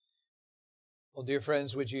Well, dear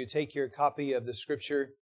friends, would you take your copy of the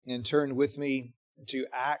Scripture and turn with me to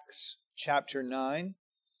Acts chapter 9.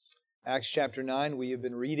 Acts chapter 9, we have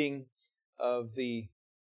been reading of the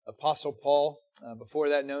Apostle Paul, before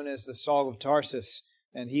that known as the Saul of Tarsus,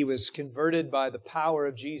 and he was converted by the power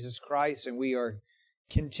of Jesus Christ, and we are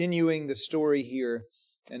continuing the story here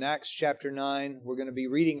in Acts chapter 9. We're going to be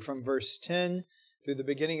reading from verse 10 through the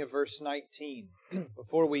beginning of verse 19.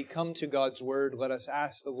 Before we come to God's Word, let us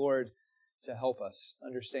ask the Lord to help us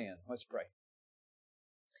understand. Let's pray.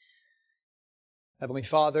 Heavenly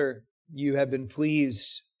Father, you have been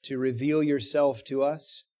pleased to reveal yourself to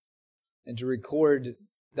us and to record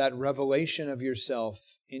that revelation of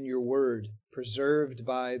yourself in your Word, preserved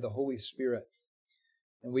by the Holy Spirit.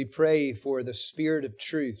 And we pray for the Spirit of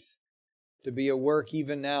truth to be at work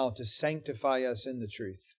even now to sanctify us in the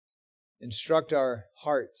truth. Instruct our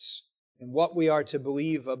hearts in what we are to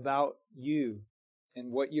believe about you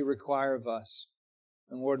and what you require of us.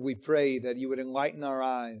 And Lord, we pray that you would enlighten our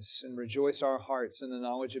eyes and rejoice our hearts in the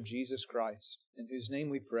knowledge of Jesus Christ, in whose name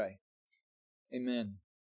we pray. Amen.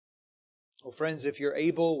 Well, friends, if you're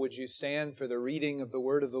able, would you stand for the reading of the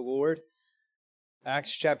word of the Lord?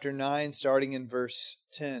 Acts chapter 9, starting in verse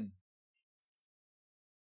 10.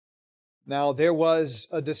 Now there was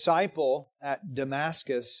a disciple at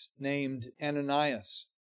Damascus named Ananias.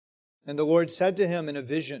 And the Lord said to him in a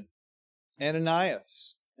vision,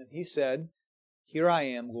 Ananias. And he said, Here I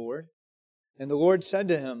am, Lord. And the Lord said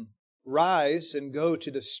to him, Rise and go to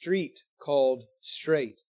the street called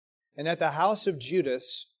Straight, and at the house of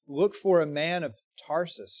Judas look for a man of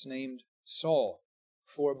Tarsus named Saul,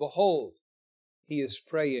 for behold, he is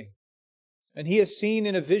praying. And he has seen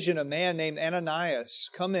in a vision a man named Ananias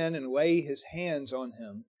come in and lay his hands on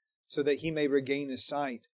him, so that he may regain his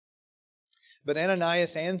sight. But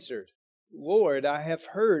Ananias answered, Lord, I have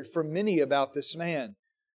heard from many about this man,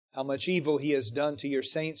 how much evil he has done to your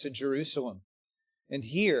saints at Jerusalem. And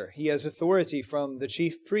here he has authority from the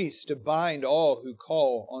chief priests to bind all who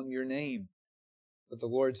call on your name. But the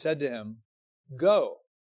Lord said to him, Go,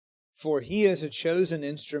 for he is a chosen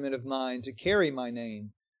instrument of mine to carry my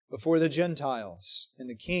name before the Gentiles and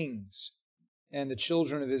the kings and the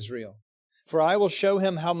children of Israel. For I will show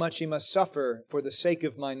him how much he must suffer for the sake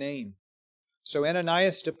of my name. So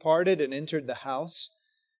Ananias departed and entered the house,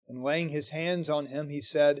 and laying his hands on him, he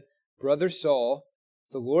said, Brother Saul,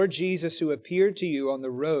 the Lord Jesus who appeared to you on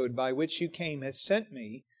the road by which you came has sent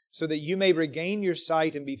me, so that you may regain your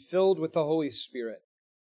sight and be filled with the Holy Spirit.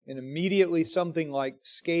 And immediately something like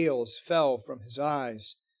scales fell from his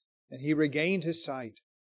eyes, and he regained his sight.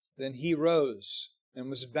 Then he rose and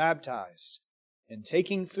was baptized, and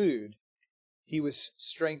taking food, he was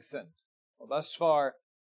strengthened. Well, thus far,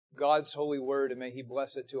 God's holy word, and may He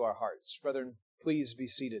bless it to our hearts. Brethren, please be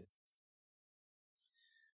seated.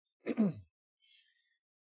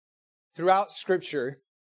 Throughout Scripture,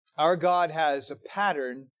 our God has a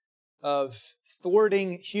pattern of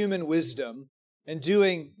thwarting human wisdom and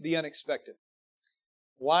doing the unexpected.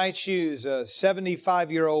 Why choose a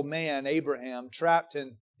 75-year-old man, Abraham, trapped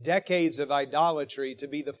in decades of idolatry, to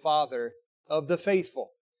be the father of the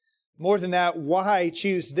faithful? More than that, why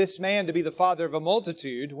choose this man to be the father of a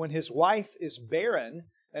multitude when his wife is barren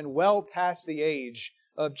and well past the age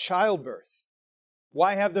of childbirth?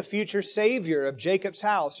 Why have the future Savior of Jacob's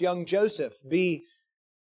house, young Joseph, be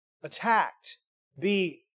attacked,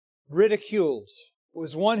 be ridiculed? It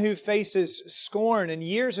was one who faces scorn and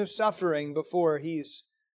years of suffering before he's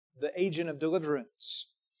the agent of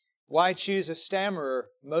deliverance. Why choose a stammerer,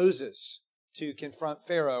 Moses, to confront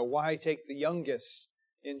Pharaoh? Why take the youngest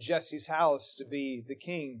in Jesse's house to be the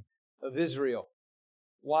king of Israel?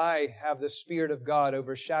 Why have the Spirit of God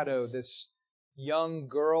overshadow this young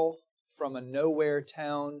girl from a nowhere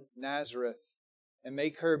town, Nazareth, and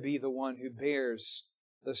make her be the one who bears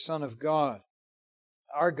the Son of God?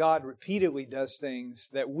 Our God repeatedly does things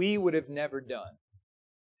that we would have never done.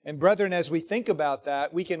 And brethren, as we think about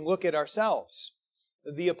that, we can look at ourselves.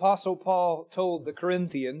 The Apostle Paul told the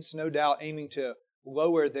Corinthians, no doubt aiming to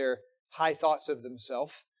lower their high thoughts of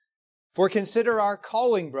themselves, For consider our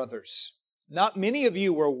calling, brothers. Not many of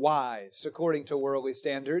you were wise according to worldly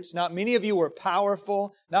standards. Not many of you were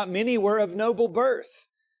powerful. Not many were of noble birth.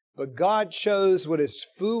 But God chose what is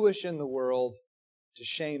foolish in the world to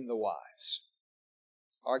shame the wise.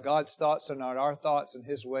 Our God's thoughts are not our thoughts, and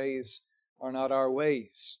His ways are not our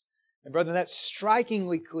ways. And brethren, that's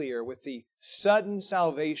strikingly clear with the sudden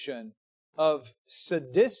salvation of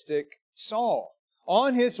sadistic Saul,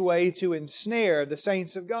 on his way to ensnare the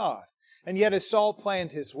saints of God. And yet as Saul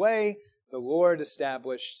planned his way, the Lord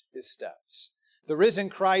established his steps. The risen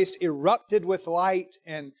Christ erupted with light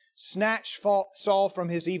and snatched Saul from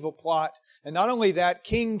his evil plot, And not only that,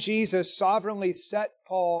 King Jesus sovereignly set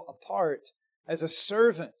Paul apart as a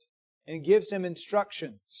servant and gives him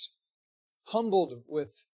instructions. Humbled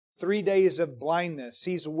with 3 days of blindness,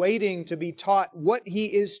 he's waiting to be taught what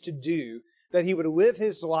he is to do, that he would live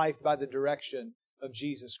his life by the direction of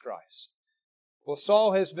Jesus Christ. Well,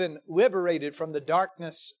 Saul has been liberated from the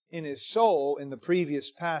darkness in his soul in the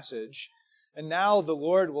previous passage, and now the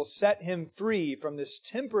Lord will set him free from this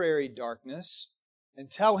temporary darkness and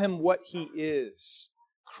tell him what he is,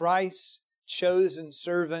 Christ's chosen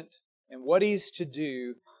servant, and what he's to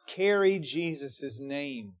do, carry Jesus'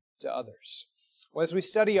 name to others. Well, as we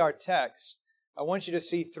study our text, I want you to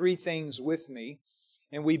see 3 things with me,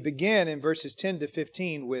 and we begin in verses 10 to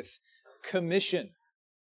 15 with commission.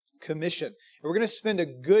 Commission. And we're going to spend a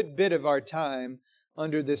good bit of our time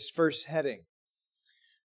under this first heading.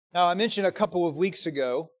 Now, I mentioned a couple of weeks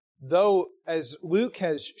ago, though as Luke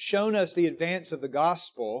has shown us the advance of the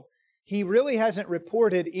gospel, he really hasn't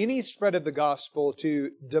reported any spread of the gospel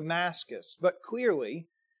to Damascus. But clearly,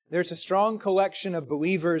 there's a strong collection of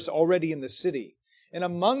believers already in the city. And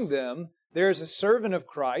among them, there is a servant of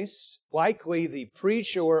Christ, likely the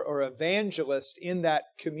preacher or evangelist in that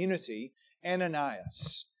community,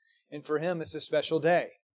 Ananias. And for him, it's a special day.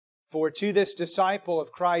 For to this disciple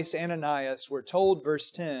of Christ, Ananias, we're told, verse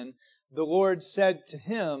 10, the Lord said to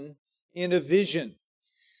him in a vision.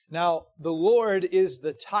 Now, the Lord is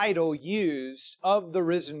the title used of the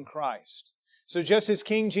risen Christ. So just as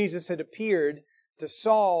King Jesus had appeared to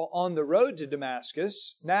Saul on the road to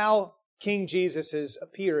Damascus, now King Jesus is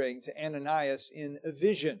appearing to Ananias in a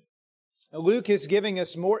vision. Now, Luke is giving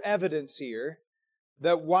us more evidence here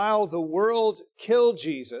that while the world killed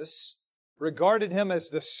Jesus, regarded him as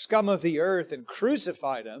the scum of the earth and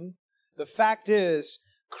crucified him, the fact is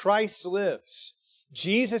Christ lives.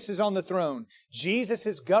 Jesus is on the throne. Jesus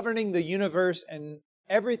is governing the universe, and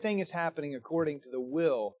everything is happening according to the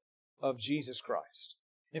will of Jesus Christ.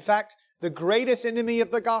 In fact, the greatest enemy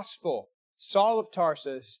of the gospel, Saul of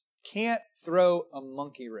Tarsus, can't throw a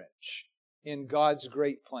monkey wrench in God's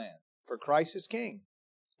great plan. For Christ is king,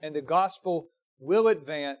 and the gospel will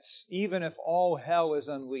advance even if all hell is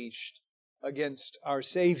unleashed against our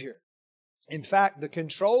Savior. In fact, the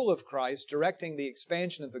control of Christ directing the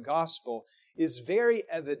expansion of the gospel is very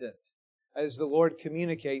evident as the Lord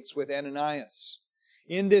communicates with Ananias.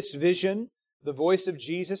 In this vision, the voice of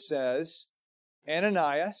Jesus says,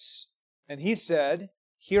 Ananias, and he said,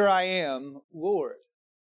 Here I am, Lord.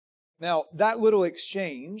 Now, that little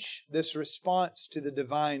exchange, this response to the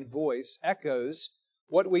divine voice, echoes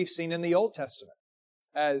what we've seen in the Old Testament,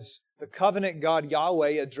 as the covenant God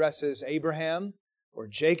Yahweh addresses Abraham or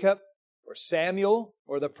Jacob or Samuel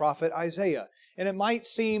or the prophet Isaiah. And it might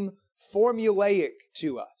seem formulaic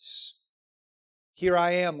to us. Here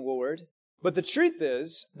I am, Lord. But the truth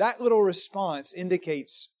is, that little response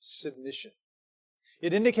indicates submission.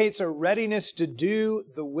 It indicates a readiness to do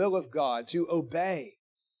the will of God, to obey.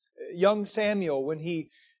 Young Samuel, when he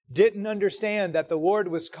didn't understand that the Lord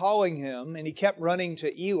was calling him and he kept running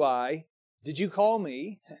to Eli, did you call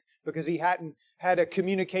me? Because he hadn't had a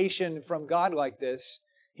communication from God like this.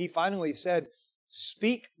 He finally said,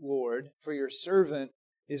 Speak, Lord, for your servant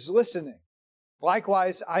is listening.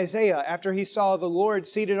 Likewise, Isaiah, after he saw the Lord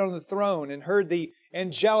seated on the throne and heard the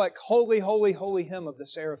angelic, holy, holy, holy hymn of the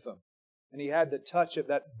seraphim, and he had the touch of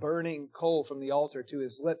that burning coal from the altar to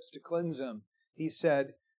his lips to cleanse him, he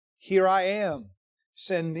said, Here I am,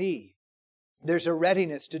 send me. There's a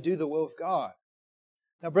readiness to do the will of God.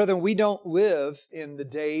 Now, brethren, we don't live in the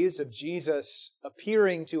days of Jesus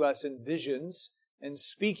appearing to us in visions and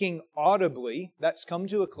speaking audibly. That's come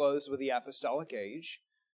to a close with the apostolic age.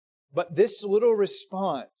 But this little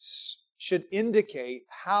response should indicate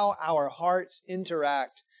how our hearts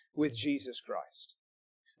interact with Jesus Christ.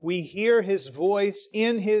 We hear His voice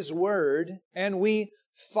in His Word, and we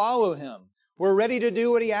follow Him. We're ready to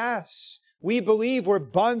do what He asks. We believe we're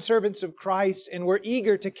bondservants of Christ, and we're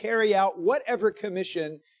eager to carry out whatever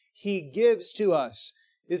commission He gives to us.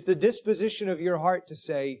 Is the disposition of your heart to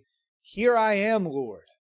say, Here I am, Lord?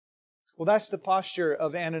 Well, that's the posture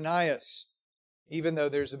of Ananias, even though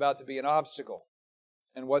there's about to be an obstacle.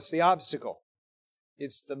 And what's the obstacle?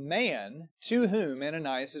 It's the man to whom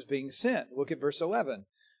Ananias is being sent. Look at verse 11.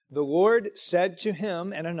 The Lord said to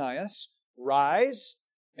him, Ananias, Rise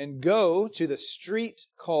and go to the street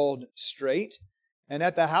called Straight, and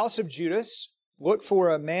at the house of Judas look for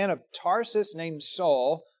a man of Tarsus named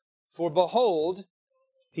Saul, for behold,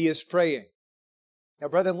 he is praying. Now,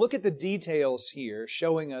 brethren, look at the details here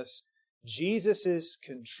showing us Jesus'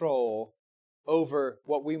 control over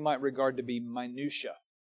what we might regard to be minutia.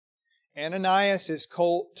 Ananias is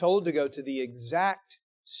told to go to the exact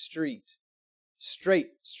street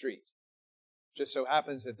Straight Street. Just so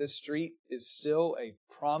happens that this street is still a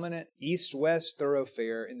prominent east-west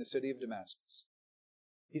thoroughfare in the city of Damascus.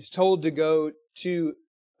 He's told to go to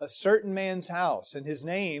a certain man's house, and his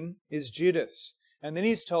name is Judas. And then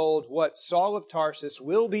he's told what Saul of Tarsus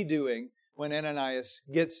will be doing when Ananias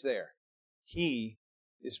gets there. He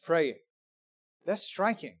is praying. That's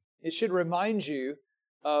striking. It should remind you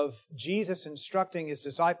of Jesus instructing His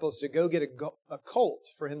disciples to go get a colt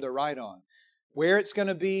for Him to ride on. Where it's going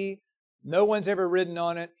to be, no one's ever ridden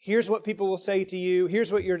on it. Here's what people will say to you. Here's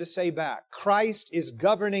what you're to say back. Christ is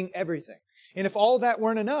governing everything. And if all that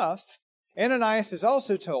weren't enough, Ananias is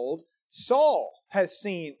also told Saul has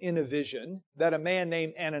seen in a vision that a man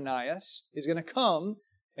named Ananias is going to come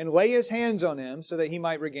and lay his hands on him so that he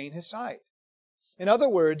might regain his sight. In other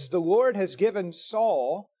words, the Lord has given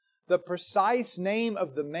Saul the precise name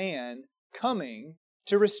of the man coming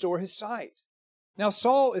to restore his sight. Now,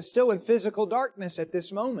 Saul is still in physical darkness at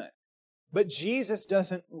this moment, but Jesus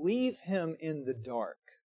doesn't leave him in the dark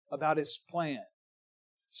about His plan.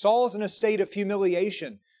 Saul's in a state of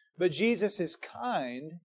humiliation, but Jesus is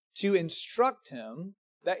kind to instruct him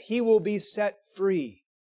that he will be set free.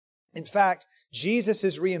 In fact, Jesus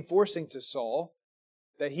is reinforcing to Saul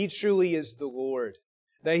that he truly is the Lord,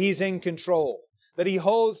 that He's in control, that He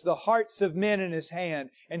holds the hearts of men in His hand,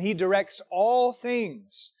 and He directs all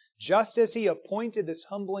things. Just as He appointed this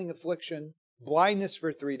humbling affliction, blindness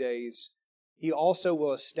for 3 days, He also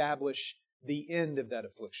will establish the end of that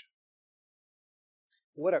affliction.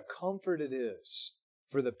 What a comfort it is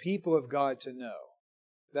for the people of God to know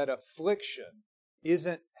that affliction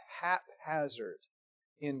isn't haphazard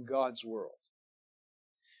in God's world.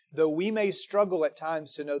 Though we may struggle at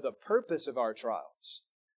times to know the purpose of our trials,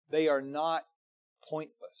 they are not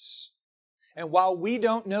pointless. And while we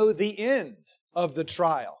don't know the end of the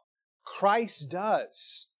trial, Christ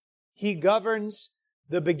does. He governs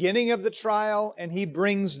the beginning of the trial, and He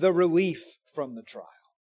brings the relief from the trial.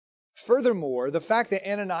 Furthermore, the fact that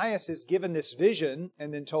Ananias is given this vision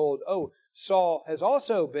and then told, oh, Saul has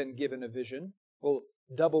also been given a vision, well,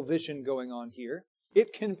 double vision going on here,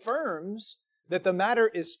 it confirms that the matter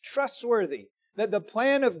is trustworthy, that the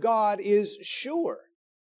plan of God is sure.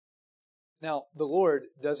 Now, the Lord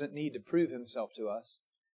doesn't need to prove Himself to us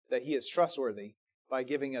that He is trustworthy by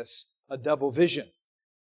giving us a double vision,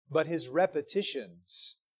 but His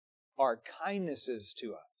repetitions are kindnesses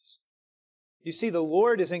to us. You see, the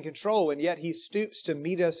Lord is in control, and yet He stoops to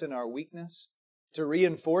meet us in our weakness, to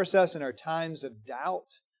reinforce us in our times of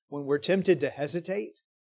doubt, when we're tempted to hesitate.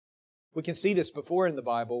 We can see this before in the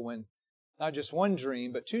Bible when not just one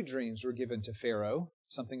dream, but 2 dreams were given to Pharaoh,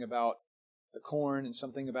 something about the corn and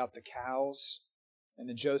something about the cows. And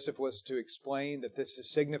then Joseph was to explain that this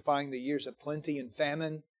is signifying the years of plenty and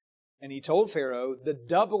famine. And he told Pharaoh, the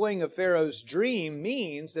doubling of Pharaoh's dream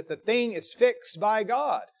means that the thing is fixed by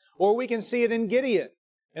God. Or we can see it in Gideon,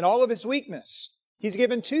 in all of his weakness. He's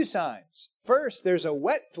given 2 signs. First, there's a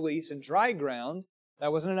wet fleece and dry ground.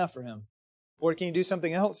 That wasn't enough for him. Lord, can you do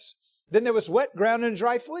something else? Then there was wet ground and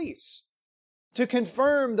dry fleece to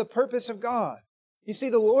confirm the purpose of God. You see,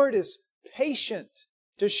 the Lord is patient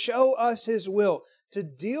to show us His will, to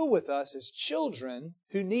deal with us as children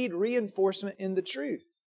who need reinforcement in the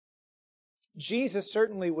truth. Jesus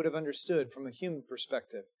certainly would have understood from a human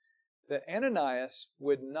perspective that Ananias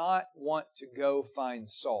would not want to go find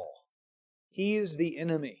Saul. He is the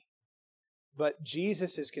enemy. But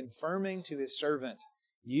Jesus is confirming to His servant,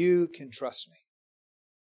 you can trust me.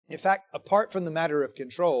 In fact, apart from the matter of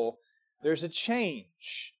control, there's a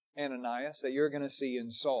change, Ananias, that you're going to see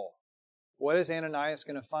in Saul. What is Ananias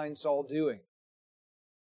going to find Saul doing?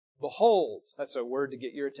 Behold, that's a word to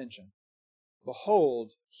get your attention.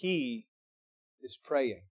 Behold, he is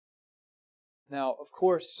praying. Now, of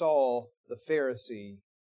course, Saul, the Pharisee,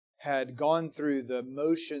 had gone through the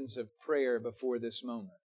motions of prayer before this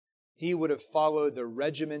moment. He would have followed the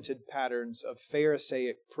regimented patterns of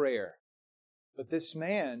Pharisaic prayer. But this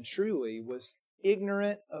man truly was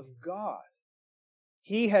ignorant of God.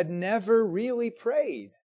 He had never really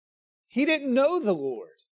prayed. He didn't know the Lord.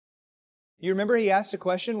 You remember he asked a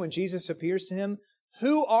question when Jesus appears to him,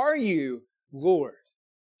 who are you, Lord?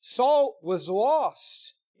 Saul was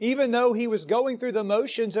lost, even though he was going through the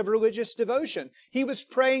motions of religious devotion. He was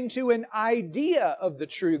praying to an idea of the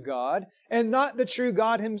true God and not the true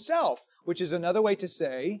God Himself, which is another way to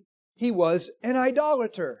say he was an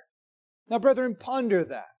idolater. Now, brethren, ponder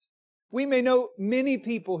that. We may know many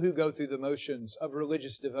people who go through the motions of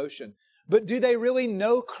religious devotion, but do they really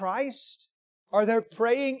know Christ? Are they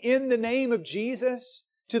praying in the name of Jesus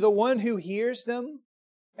to the one who hears them?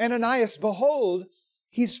 Ananias, behold,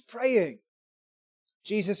 he's praying.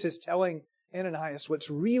 Jesus is telling Ananias, what's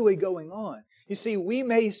really going on. You see, we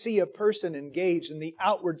may see a person engaged in the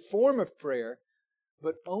outward form of prayer,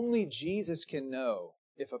 but only Jesus can know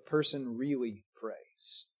if a person really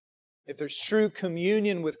prays. If there's true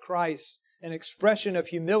communion with Christ, an expression of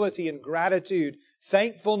humility and gratitude,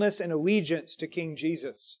 thankfulness and allegiance to King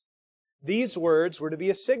Jesus. These words were to be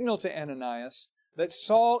a signal to Ananias that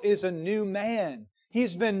Saul is a new man.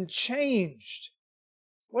 He's been changed.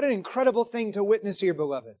 What an incredible thing to witness here,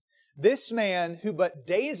 beloved. This man who but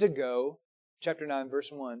days ago, chapter 9,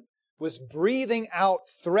 verse 1, was breathing out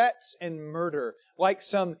threats and murder like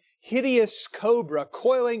some hideous cobra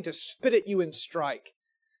coiling to spit at you and strike.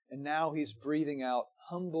 And now he's breathing out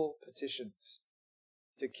humble petitions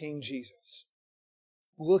to King Jesus.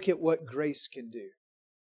 Look at what grace can do.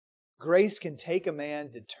 Grace can take a man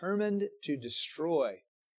determined to destroy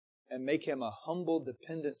and make him a humble,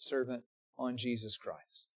 dependent servant on Jesus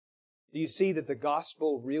Christ. Do you see that the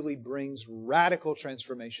gospel really brings radical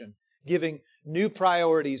transformation, giving new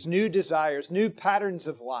priorities, new desires, new patterns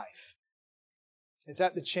of life? Is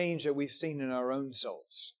that the change that we've seen in our own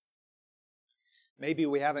souls? Maybe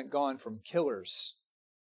we haven't gone from killers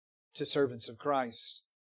to servants of Christ,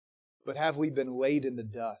 but have we been laid in the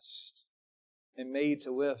dust and made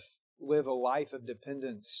to live a life of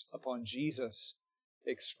dependence upon Jesus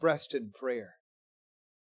expressed in prayer?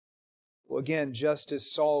 Well, again, just as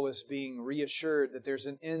Saul is being reassured that there's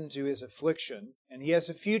an end to his affliction and he has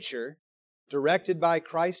a future directed by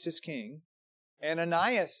Christ as King,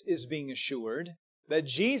 Ananias is being assured that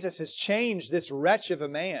Jesus has changed this wretch of a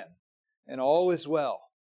man and all is well.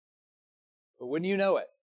 But wouldn't you know it,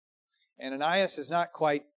 Ananias is not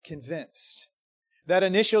quite convinced. That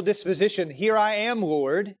initial disposition, "Here I am,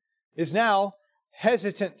 Lord," is now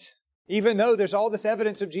hesitant, even though there's all this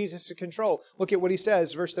evidence of Jesus' control. Look at what he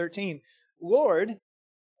says, verse 13. "Lord,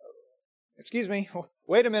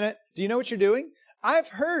 wait a minute. Do you know what you're doing? I've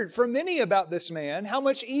heard from many about this man, how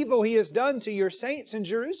much evil he has done to your saints in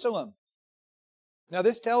Jerusalem." Now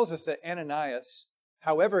this tells us that Ananias,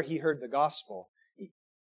 however he heard the gospel,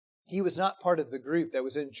 he was not part of the group that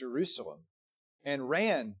was in Jerusalem and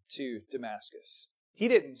ran to Damascus. He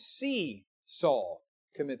didn't see Saul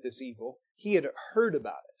commit this evil. He had heard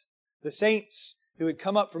about it. The saints who had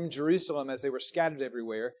come up from Jerusalem as they were scattered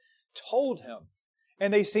everywhere told him,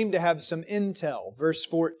 and they seem to have some intel. Verse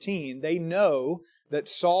 14, they know that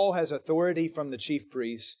Saul has authority from the chief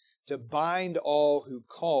priests to bind all who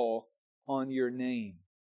call on your name.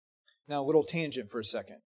 Now, a little tangent for a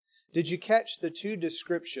second. Did you catch the two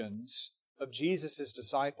descriptions of Jesus'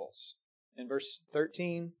 disciples in verse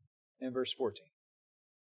 13 and verse 14?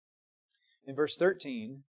 In verse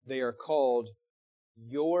 13, they are called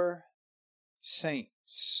your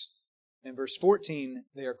saints. In verse 14,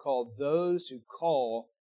 they are called those who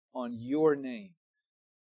call on your name.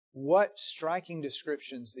 What striking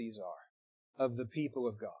descriptions these are of the people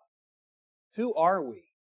of God. Who are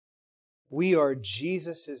we? We are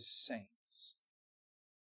Jesus' saints.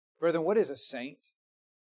 Brethren, what is a saint?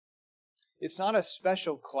 It's not a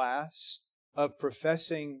special class of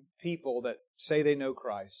professing people that say they know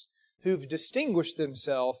Christ, who've distinguished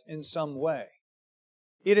themselves in some way.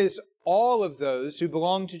 It is all of those who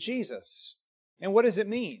belong to Jesus. And what does it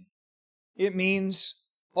mean? It means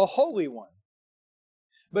a holy one.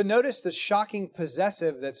 But notice the shocking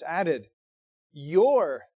possessive that's added.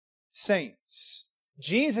 Your saints.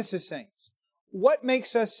 Jesus' saints. What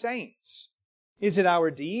makes us saints? Is it our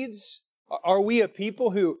deeds? Are we a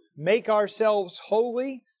people who make ourselves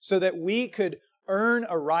holy so that we could earn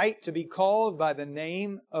a right to be called by the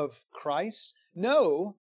name of Christ?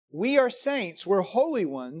 No, we are saints. We're holy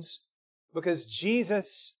ones because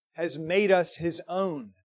Jesus has made us His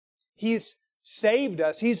own. He's saved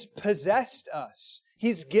us. He's possessed us.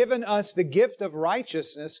 He's given us the gift of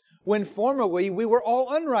righteousness when formerly we were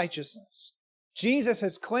all unrighteousness. Jesus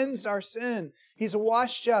has cleansed our sin. He's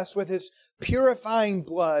washed us with His purifying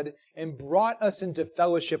blood and brought us into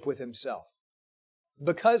fellowship with Himself.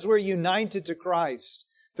 Because we're united to Christ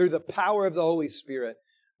through the power of the Holy Spirit,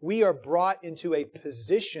 we are brought into a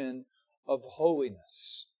position of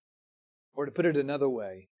holiness. Or to put it another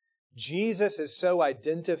way, Jesus is so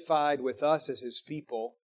identified with us as His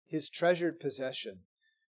people, His treasured possession,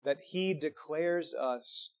 that He declares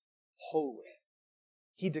us holy.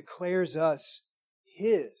 He declares us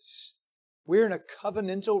His. We're in a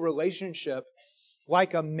covenantal relationship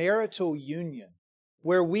like a marital union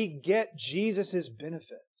where we get Jesus'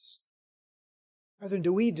 benefits. Brethren,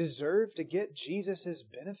 do we deserve to get Jesus'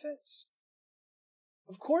 benefits?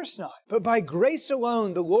 Of course not. But by grace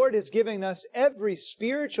alone, the Lord is giving us every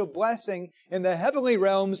spiritual blessing in the heavenly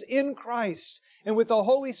realms in Christ. And with the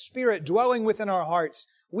Holy Spirit dwelling within our hearts,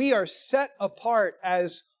 we are set apart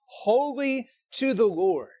as holy to the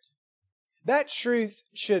Lord. That truth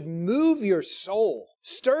should move your soul,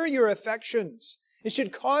 stir your affections. It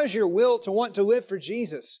should cause your will to want to live for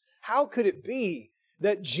Jesus. How could it be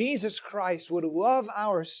that Jesus Christ would love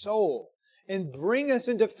our soul and bring us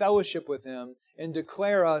into fellowship with Him and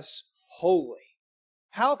declare us holy?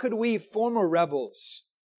 How could we, former rebels,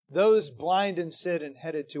 those blind in sin and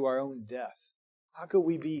headed to our own death, how could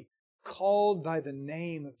we be called by the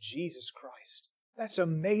name of Jesus Christ? That's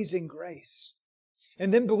amazing grace.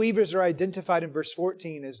 And then believers are identified in verse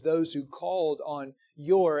 14 as those who called on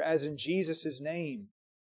your, as in Jesus' name.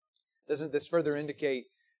 Doesn't this further indicate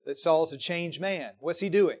that Saul's a changed man? What's he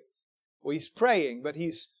doing? Well, he's praying, but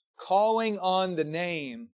he's calling on the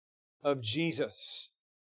name of Jesus.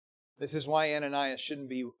 This is why Ananias shouldn't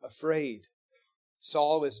be afraid.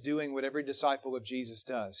 Saul is doing what every disciple of Jesus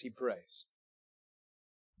does. He prays.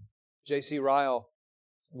 J.C. Ryle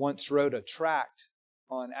once wrote a tract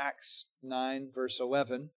on Acts 9, verse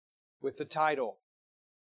 11, with the title,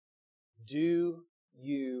 Do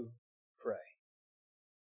You Pray?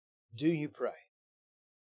 Do you pray?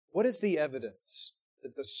 What is the evidence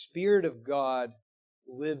that the Spirit of God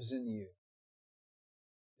lives in you?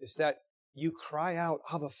 It's that you cry out,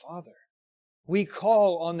 Abba, Father. We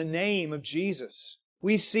call on the name of Jesus.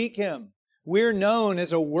 We seek Him. We're known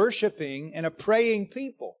as a worshiping and a praying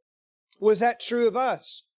people. Was that true of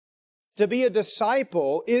us? To be a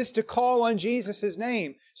disciple is to call on Jesus'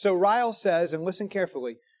 name. So Ryle says, and listen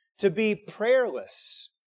carefully, to be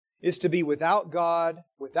prayerless is to be without God,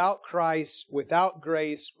 without Christ, without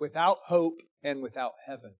grace, without hope, and without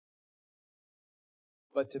heaven.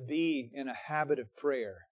 But to be in a habit of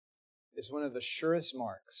prayer is one of the surest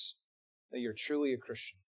marks that you're truly a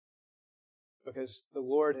Christian. Because the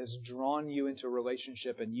Lord has drawn you into a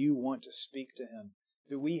relationship and you want to speak to Him.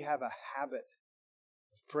 Do we have a habit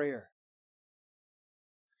of prayer?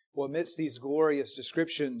 Well, amidst these glorious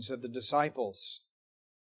descriptions of the disciples,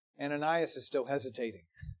 Ananias is still hesitating.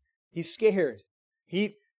 He's scared.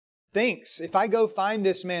 He thinks, if I go find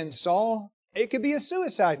this man Saul, it could be a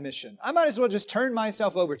suicide mission. I might as well just turn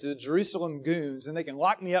myself over to the Jerusalem goons and they can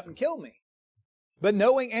lock me up and kill me. But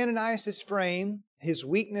knowing Ananias' frame, his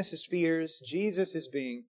weakness, his fears, Jesus is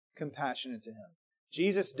being compassionate to him.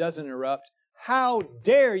 Jesus doesn't interrupt. How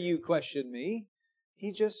dare you question me?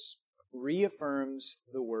 He just reaffirms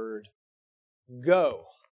the word, go.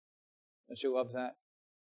 Don't you love that?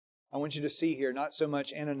 I want you to see here not so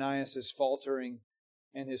much Ananias' faltering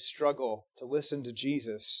and his struggle to listen to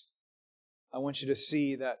Jesus. I want you to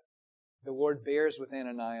see that the Lord bears with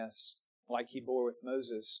Ananias like He bore with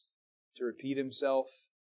Moses to repeat Himself,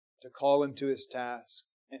 to call him to his task,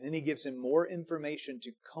 and then He gives him more information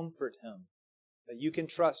to comfort him that you can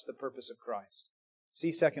trust the purpose of Christ.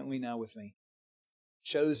 See secondly now with me,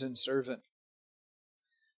 chosen servant.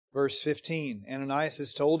 Verse 15, Ananias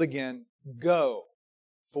is told again, go,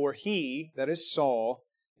 for he, that is Saul,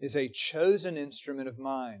 is a chosen instrument of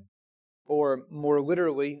mine. Or more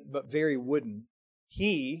literally, but very wooden,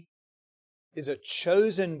 he is a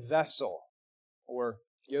chosen vessel, or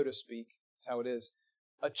Yoda speak, that's how it is.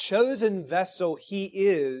 A chosen vessel he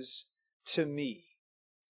is to me.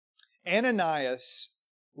 Ananias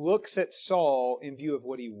looks at Saul in view of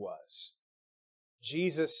what he was.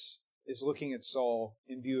 Jesus is looking at Saul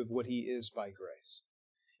in view of what he is by grace.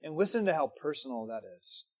 And listen to how personal that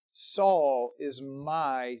is. Saul is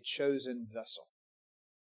my chosen vessel.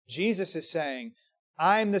 Jesus is saying,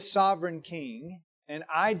 I'm the sovereign king, and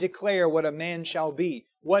I declare what a man shall be,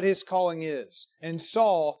 what his calling is. And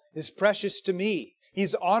Saul is precious to me.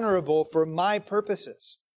 He's honorable for my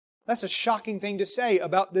purposes. That's a shocking thing to say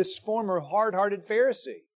about this former hard-hearted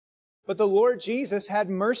Pharisee. But the Lord Jesus had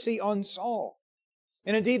mercy on Saul.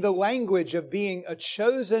 And indeed, the language of being a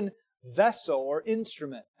chosen vessel or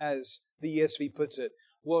instrument, as the ESV puts it,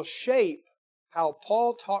 will shape how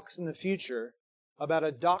Paul talks in the future about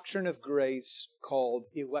a doctrine of grace called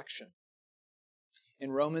election.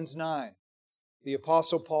 In Romans 9, the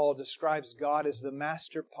Apostle Paul describes God as the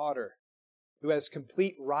master potter who has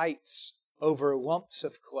complete rights over lumps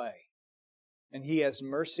of clay. And He has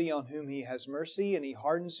mercy on whom He has mercy, and He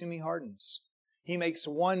hardens whom He hardens. He makes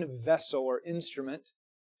one vessel or instrument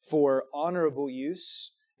for honorable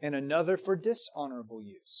use and another for dishonorable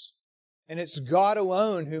use. And it's God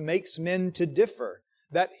alone who makes men to differ,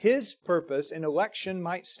 that His purpose in election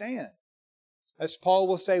might stand. As Paul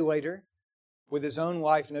will say later, with his own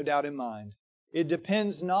life no doubt in mind, it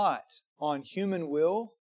depends not on human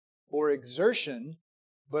will or exertion,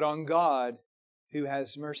 but on God who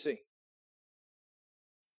has mercy.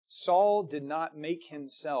 Saul did not make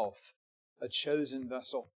himself a chosen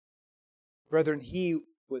vessel. Brethren, he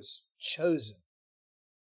was chosen.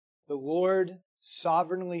 The Lord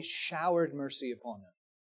sovereignly showered mercy upon him.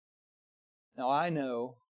 Now I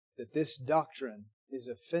know that this doctrine is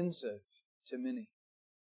offensive to many.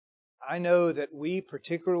 I know that we,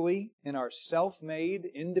 particularly in our self-made,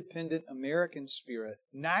 independent American spirit,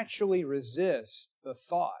 naturally resist the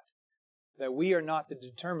thought that we are not the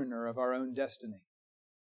determiner of our own destiny.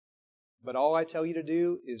 But all I tell you to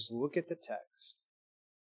do is look at the text.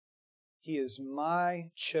 He is my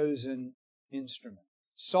chosen instrument.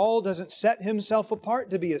 Saul doesn't set himself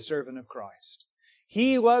apart to be a servant of Christ.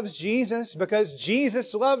 He loves Jesus because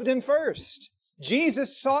Jesus loved him first.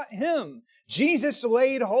 Jesus sought him. Jesus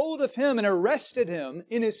laid hold of him and arrested him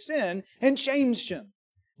in his sin and changed him.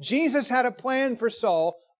 Jesus had a plan for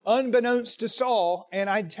Saul, unbeknownst to Saul, and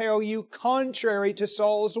I tell you, contrary to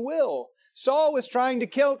Saul's will. Saul was trying to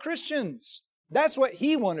kill Christians. That's what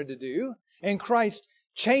he wanted to do, and Christ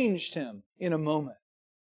changed him in a moment.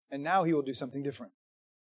 And now he will do something different.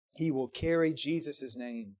 He will carry Jesus'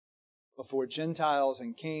 name before Gentiles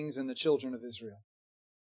and kings and the children of Israel.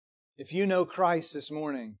 If you know Christ this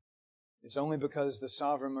morning, it's only because the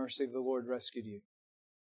sovereign mercy of the Lord rescued you.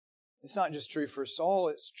 It's not just true for Saul,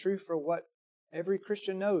 it's true for what every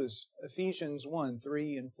Christian knows. Ephesians 1,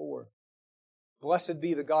 3 and 4. Blessed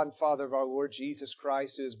be the God and Father of our Lord Jesus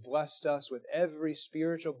Christ, who has blessed us with every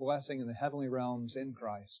spiritual blessing in the heavenly realms in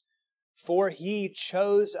Christ. For He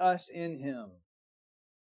chose us in Him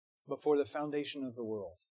before the foundation of the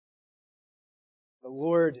world. The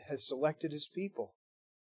Lord has selected His people.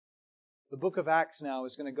 The book of Acts now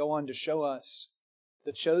is going to go on to show us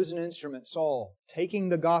the chosen instrument, Saul, taking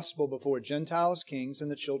the gospel before Gentiles, kings, and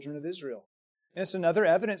the children of Israel. And it's another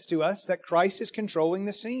evidence to us that Christ is controlling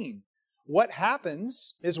the scene. What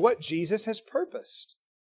happens is what Jesus has purposed.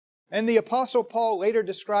 And the Apostle Paul later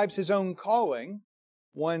describes his own calling,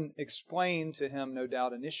 one explained to him, no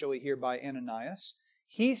doubt, initially here by Ananias.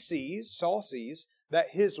 Saul sees,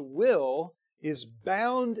 that his will is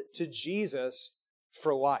bound to Jesus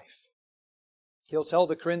for life. He'll tell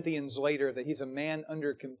the Corinthians later that he's a man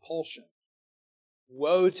under compulsion.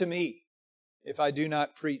 Woe to me if I do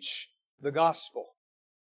not preach the gospel.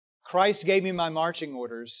 Christ gave me my marching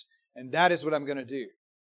orders, and that is what I'm going to do.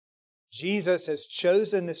 Jesus has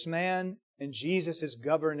chosen this man, and Jesus is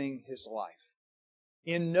governing his life.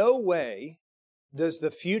 In no way does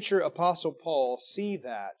the future Apostle Paul see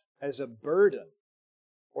that as a burden,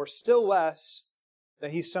 or still less,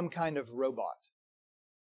 that he's some kind of robot.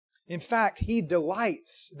 In fact, he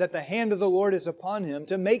delights that the hand of the Lord is upon him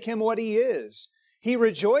to make him what he is. He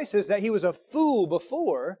rejoices that he was a fool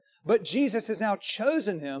before, but Jesus has now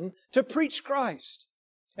chosen him to preach Christ.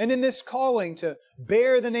 And in this calling to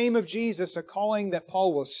bear the name of Jesus, a calling that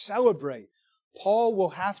Paul will celebrate, Paul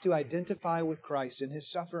will have to identify with Christ in his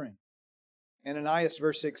suffering. Ananias,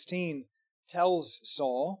 verse 16, tells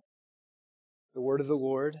Saul, the word of the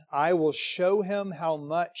Lord, I will show him how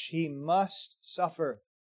much he must suffer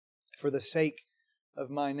for the sake of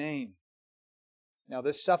my name. Now,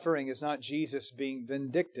 this suffering is not Jesus being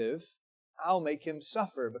vindictive. I'll make him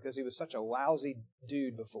suffer because he was such a lousy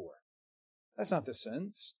dude before. That's not the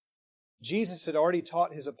sense. Jesus had already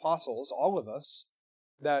taught His apostles, all of us,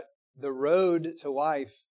 that the road to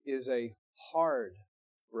life is a hard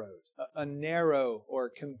road, a narrow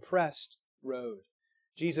or compressed road.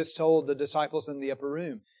 Jesus told the disciples in the upper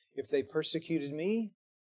room, if they persecuted me,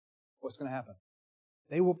 what's going to happen?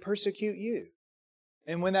 They will persecute you.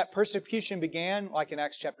 And when that persecution began, like in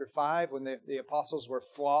Acts chapter 5, when the apostles were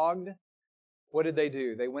flogged, what did they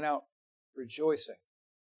do? They went out rejoicing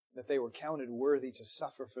that they were counted worthy to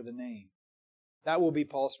suffer for the name. That will be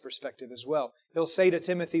Paul's perspective as well. He'll say to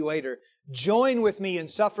Timothy later, join with me in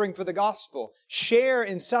suffering for the gospel. Share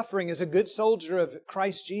in suffering as a good soldier of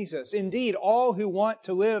Christ Jesus. Indeed, all who want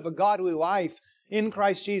to live a godly life in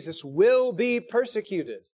Christ Jesus will be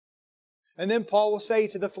persecuted. And then Paul will say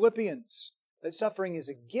to the Philippians that suffering is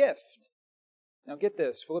a gift. Now get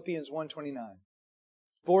this, Philippians 1:29.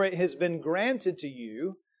 For it has been granted to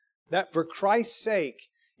you that for Christ's sake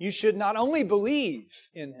you should not only believe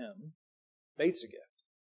in Him, faith's a gift,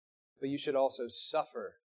 but you should also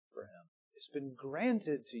suffer for Him. It's been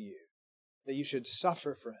granted to you that you should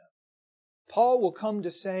suffer for Him. Paul will come to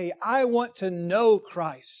say, I want to know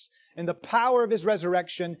Christ and the power of His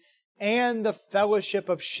resurrection and the fellowship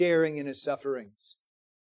of sharing in His sufferings.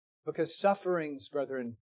 Because sufferings,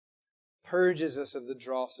 brethren, purges us of the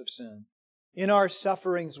dross of sin. In our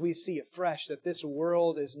sufferings, we see afresh that this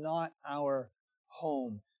world is not our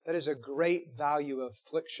home. That is a great value of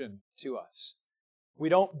affliction to us. We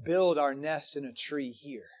don't build our nest in a tree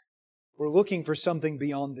here. We're looking for something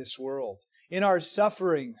beyond this world. In our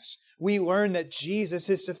sufferings, we learn that Jesus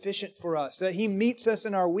is sufficient for us, that He meets us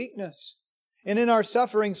in our weakness. And in our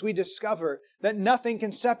sufferings, we discover that nothing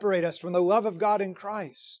can separate us from the love of God in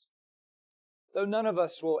Christ. Though none of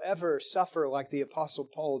us will ever suffer like the Apostle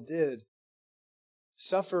Paul did,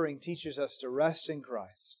 suffering teaches us to rest in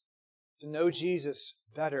Christ, to know Jesus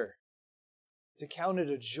better, to count it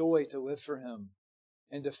a joy to live for Him,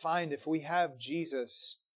 and to find if we have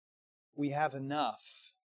Jesus, we have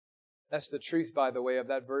enough. That's the truth, by the way, of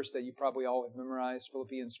that verse that you probably all have memorized,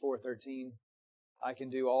 Philippians 4:13. I can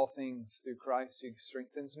do all things through Christ who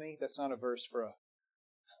strengthens me. That's not a verse for a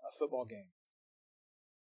football game.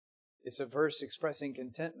 It's a verse expressing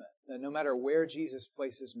contentment that no matter where Jesus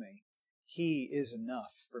places me, He is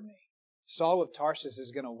enough for me. Saul of Tarsus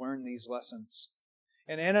is going to learn these lessons.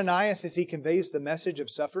 And Ananias, as he conveys the message of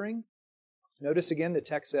suffering, notice again the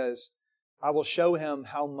text says, I will show him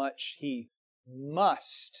how much he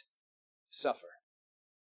must suffer.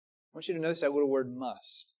 I want you to notice that little word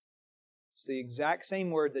must. It's the exact same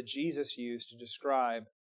word that Jesus used to describe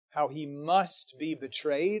how He must be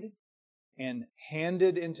betrayed and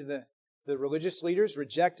handed into the religious leaders,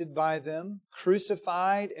 rejected by them,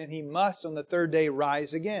 crucified, and He must on the third day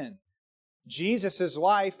rise again. Jesus'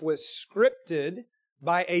 life was scripted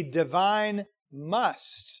by a divine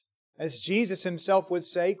must. As Jesus Himself would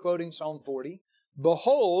say, quoting Psalm 40,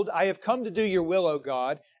 Behold, I have come to do your will, O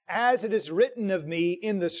God, as it is written of me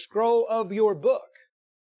in the scroll of your book.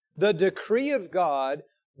 The decree of God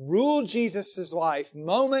ruled Jesus' life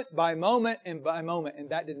moment by moment, and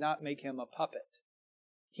that did not make Him a puppet.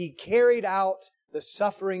 He carried out the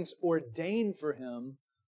sufferings ordained for Him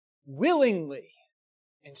willingly.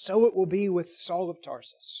 And so it will be with Saul of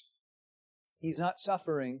Tarsus. He's not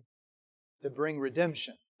suffering to bring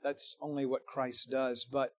redemption. That's only what Christ does.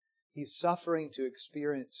 But He's suffering to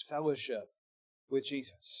experience fellowship with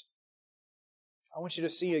Jesus. I want you to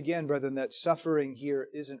see again, brethren, that suffering here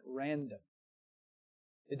isn't random.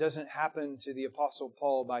 It doesn't happen to the Apostle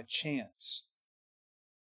Paul by chance.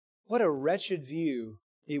 What a wretched view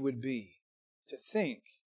it would be to think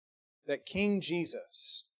that King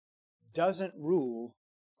Jesus doesn't rule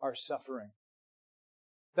our suffering.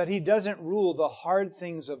 That He doesn't rule the hard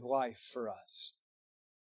things of life for us.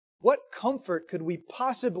 What comfort could we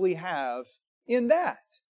possibly have in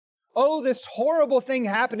that? Oh, this horrible thing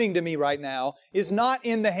happening to me right now is not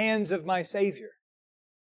in the hands of my Savior.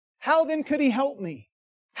 How then could He help me?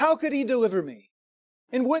 How could He deliver me?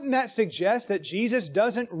 And wouldn't that suggest that Jesus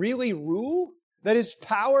doesn't really rule? That His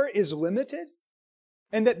power is limited?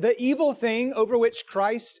 And that the evil thing over which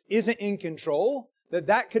Christ isn't in control,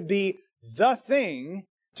 that could be the thing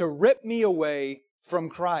to rip me away from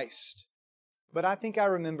Christ. But I think I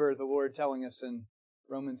remember the Lord telling us in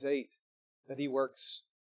Romans 8 that He works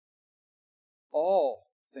all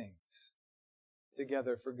things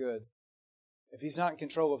together for good. If He's not in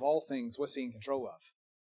control of all things, what's He in control of?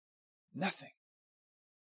 Nothing.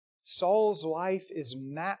 Saul's life is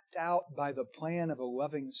mapped out by the plan of a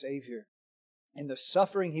loving Savior. And the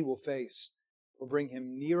suffering he will face will bring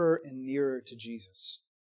him nearer and nearer to Jesus.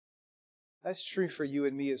 That's true for you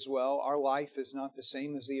and me as well. Our life is not the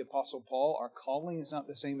same as the Apostle Paul. Our calling is not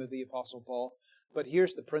the same as the Apostle Paul. But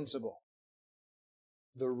here's the principle.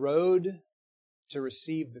 The road to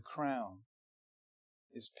receive the crown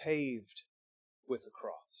is paved with the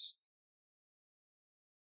cross.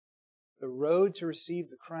 The road to receive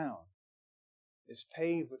the crown is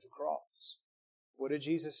paved with the cross. What did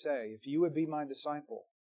Jesus say? If you would be my disciple,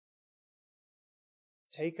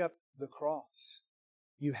 take up the cross.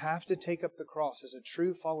 You have to take up the cross as a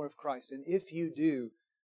true follower of Christ. And if you do,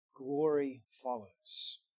 glory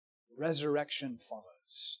follows. Resurrection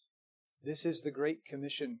follows. This is the great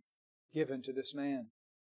commission given to this man.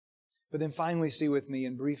 But then finally see with me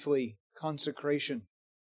and briefly consecration.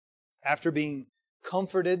 After being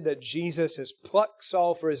comforted that Jesus has plucked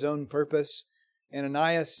Saul for His own purpose,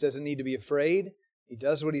 Ananias doesn't need to be afraid. He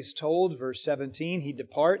does what he's told. Verse 17, he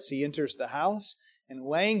departs, he enters the house, and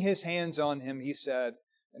laying his hands on him, he said,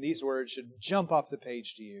 and these words should jump off the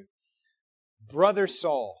page to you, Brother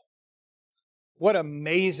Saul. What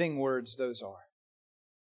amazing words those are.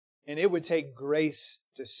 And it would take grace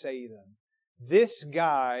to say them. This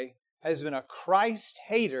guy has been a Christ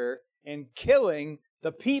hater and killing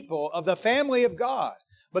the people of the family of God.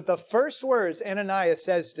 But the first words Ananias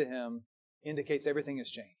says to him indicates everything has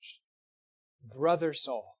changed. Brother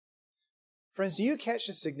Saul. Friends, do you catch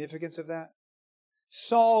the significance of that?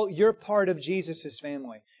 Saul, you're part of Jesus'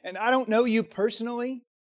 family. And I don't know you personally,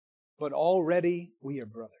 but already we are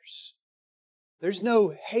brothers. There's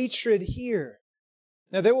no hatred here.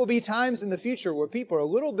 Now, there will be times in the future where people are a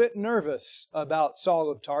little bit nervous about Saul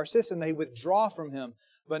of Tarsus and they withdraw from him,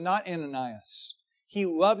 but not Ananias. He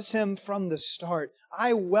loves him from the start.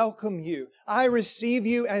 I welcome you. I receive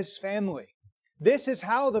you as family. This is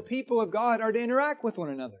how the people of God are to interact with one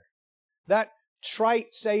another. That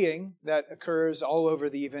trite saying that occurs all over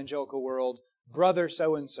the evangelical world, brother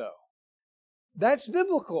so-and-so. That's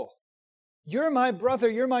biblical. You're my brother,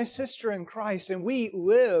 you're my sister in Christ, and we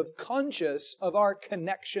live conscious of our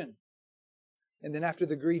connection. And then after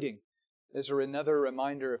the greeting, there's another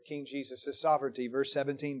reminder of King Jesus' sovereignty. Verse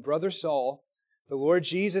 17, Brother Saul, the Lord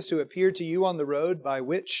Jesus who appeared to you on the road by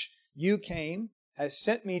which you came has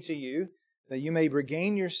sent me to you that you may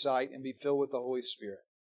regain your sight and be filled with the Holy Spirit.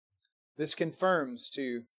 This confirms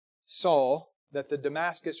to Saul that the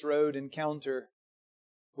Damascus Road encounter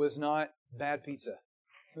was not bad pizza.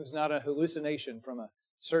 It was not a hallucination from a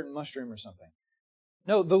certain mushroom or something.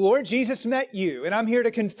 No, the Lord Jesus met you, and I'm here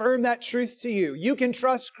to confirm that truth to you. You can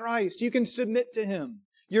trust Christ. You can submit to Him.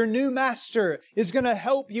 Your new master is going to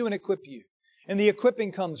help you and equip you. And the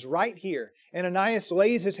equipping comes right here. Ananias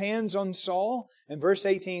lays his hands on Saul, and verse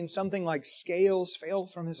 18, something like scales fell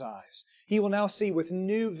from his eyes. He will now see with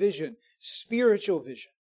new vision, spiritual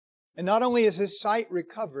vision. And not only is his sight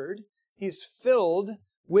recovered, he's filled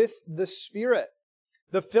with the Spirit.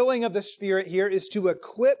 The filling of the Spirit here is to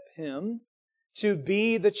equip him to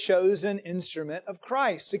be the chosen instrument of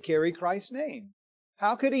Christ, to carry Christ's name.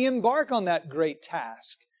 How could he embark on that great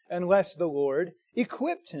task unless the Lord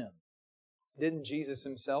equipped him? Didn't Jesus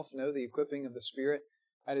Himself know the equipping of the Spirit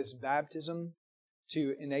at His baptism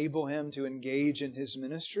to enable Him to engage in His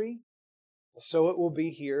ministry? So it will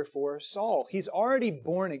be here for Saul. He's already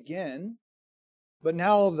born again, but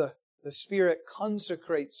now the Spirit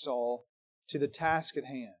consecrates Saul to the task at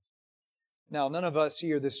hand. Now, none of us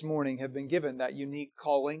here this morning have been given that unique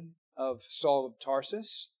calling of Saul of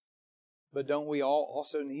Tarsus, but don't we all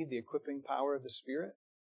also need the equipping power of the Spirit?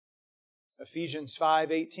 Ephesians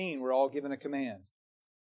 5:18, we're all given a command.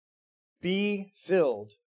 Be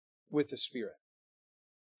filled with the Spirit.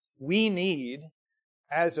 We need,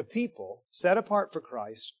 as a people set apart for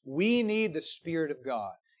Christ, we need the Spirit of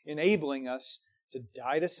God enabling us to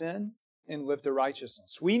die to sin and live to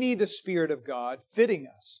righteousness. We need the Spirit of God fitting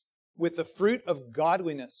us with the fruit of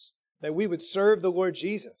godliness that we would serve the Lord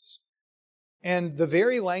Jesus. And the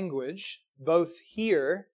very language, both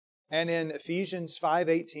here and in Ephesians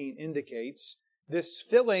 5:18, indicates this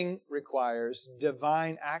filling requires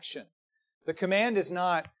divine action. The command is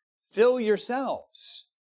not fill yourselves.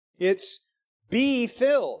 It's be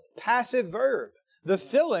filled, passive verb. The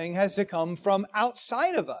filling has to come from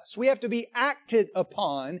outside of us. We have to be acted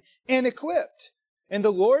upon and equipped. And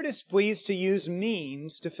the Lord is pleased to use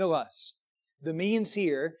means to fill us. The means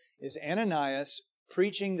here is Ananias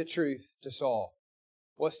preaching the truth to Saul.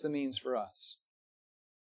 What's the means for us?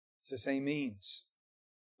 It's the same means.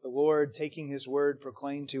 The Lord taking His word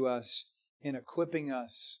proclaimed to us and equipping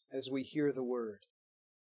us as we hear the word.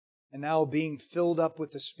 And now being filled up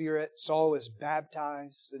with the Spirit, Saul is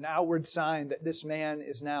baptized, an outward sign that this man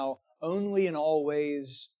is now only in all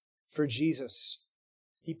ways for Jesus.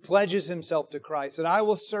 He pledges himself to Christ, that I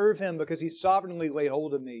will serve Him because He sovereignly laid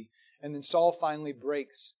hold of me. And then Saul finally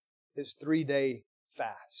breaks his 3-day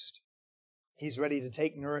fast. He's ready to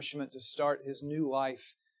take nourishment to start his new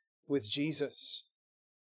life with Jesus.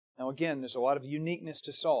 Now again, there's a lot of uniqueness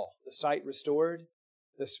to Saul. The sight restored,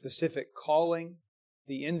 the specific calling,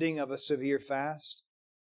 the ending of a severe fast.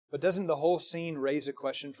 But doesn't the whole scene raise a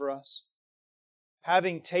question for us?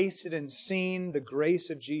 Having tasted and seen the grace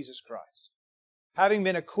of Jesus Christ, having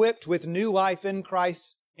been equipped with new life in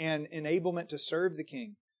Christ and enablement to serve the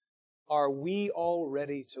King, are we all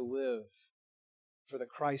ready to live for the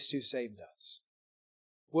Christ who saved us?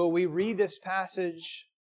 Will we read this passage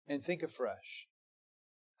and think afresh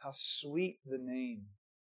how sweet the name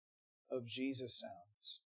of Jesus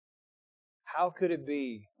sounds? How could it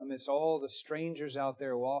be, amidst all the strangers out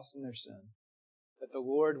there lost in their sin, that the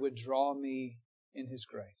Lord would draw me in His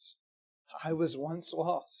grace? I was once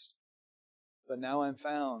lost, but now I'm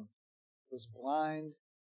found. Was blind,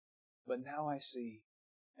 but now I see.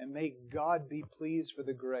 And may God be pleased for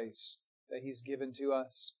the grace that He's given to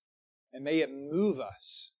us. And may it move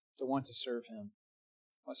us to want to serve Him.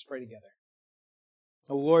 Let's pray together.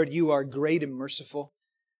 O Lord, You are great and merciful.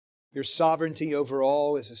 Your sovereignty over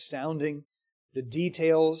all is astounding. The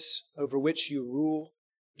details over which You rule,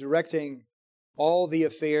 directing all the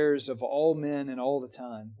affairs of all men and all the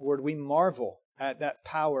time. Lord, we marvel at that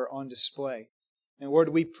power on display. And Lord,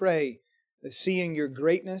 we pray that seeing Your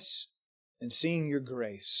greatness and seeing Your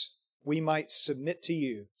grace, we might submit to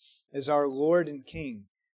you as our Lord and King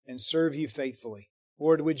and serve you faithfully.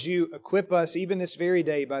 Lord, would you equip us even this very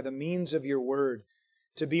day by the means of your word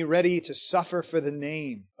to be ready to suffer for the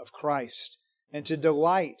name of Christ and to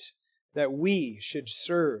delight that we should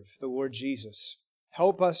serve the Lord Jesus.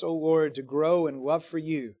 Help us, O Lord, to grow in love for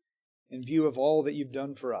you in view of all that you've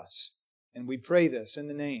done for us. And we pray this in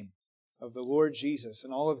the name of the Lord Jesus,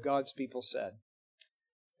 and all of God's people said,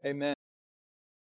 Amen.